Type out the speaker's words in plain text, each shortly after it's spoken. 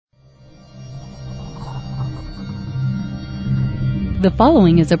The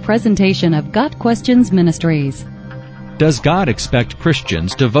following is a presentation of Got Questions Ministries. Does God expect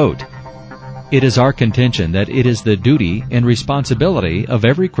Christians to vote? It is our contention that it is the duty and responsibility of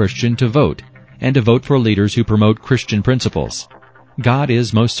every Christian to vote, and to vote for leaders who promote Christian principles. God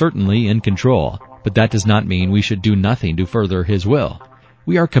is most certainly in control, but that does not mean we should do nothing to further His will.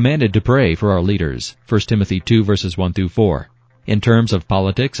 We are commanded to pray for our leaders, 1 Timothy 2 verses 1 through 4. In terms of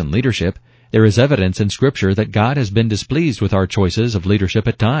politics and leadership, there is evidence in Scripture that God has been displeased with our choices of leadership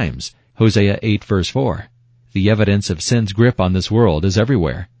at times, Hosea 8 verse 4. The evidence of sin's grip on this world is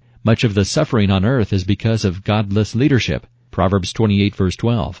everywhere. Much of the suffering on earth is because of godless leadership, Proverbs 28 verse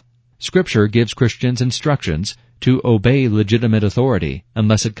 12. Scripture gives Christians instructions to obey legitimate authority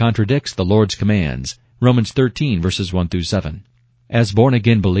unless it contradicts the Lord's commands, Romans 13 verses 1 through 7. As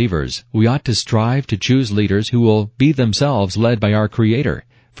born-again believers, we ought to strive to choose leaders who will be themselves led by our Creator,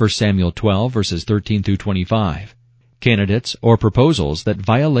 1 Samuel 12 verses 13 through 25. Candidates or proposals that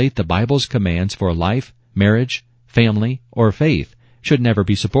violate the Bible's commands for life, marriage, family, or faith should never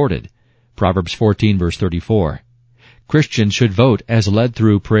be supported, Proverbs 14 verse 34. Christians should vote as led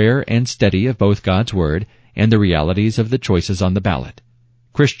through prayer and study of both God's Word and the realities of the choices on the ballot.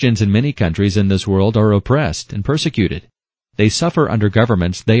 Christians in many countries in this world are oppressed and persecuted. They suffer under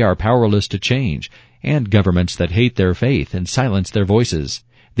governments they are powerless to change, and governments that hate their faith and silence their voices.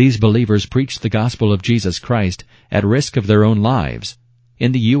 These believers preach the gospel of Jesus Christ at risk of their own lives.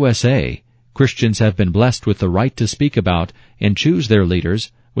 In the USA, Christians have been blessed with the right to speak about and choose their leaders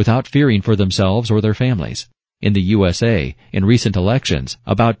without fearing for themselves or their families. In the USA, in recent elections,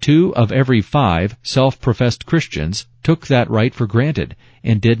 about 2 of every 5 self-professed Christians took that right for granted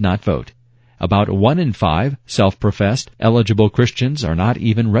and did not vote. About 1 in 5 self-professed eligible Christians are not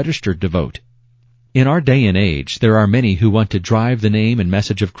even registered to vote. In our day and age, there are many who want to drive the name and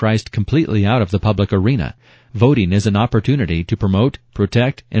message of Christ completely out of the public arena. Voting is an opportunity to promote,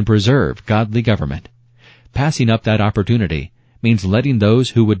 protect, and preserve godly government. Passing up that opportunity means letting those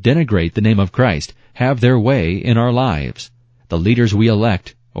who would denigrate the name of Christ have their way in our lives. The leaders we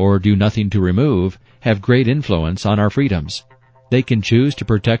elect, or do nothing to remove, have great influence on our freedoms. They can choose to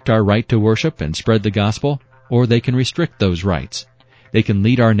protect our right to worship and spread the gospel, or they can restrict those rights. They can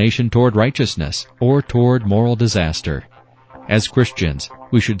lead our nation toward righteousness or toward moral disaster. As Christians,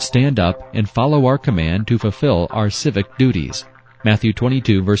 we should stand up and follow our command to fulfill our civic duties. Matthew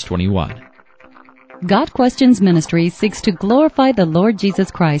 22 verse 21. Got Questions Ministries seeks to glorify the Lord Jesus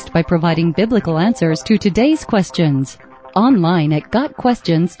Christ by providing biblical answers to today's questions. Online at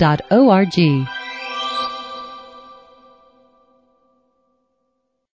GotQuestions.org.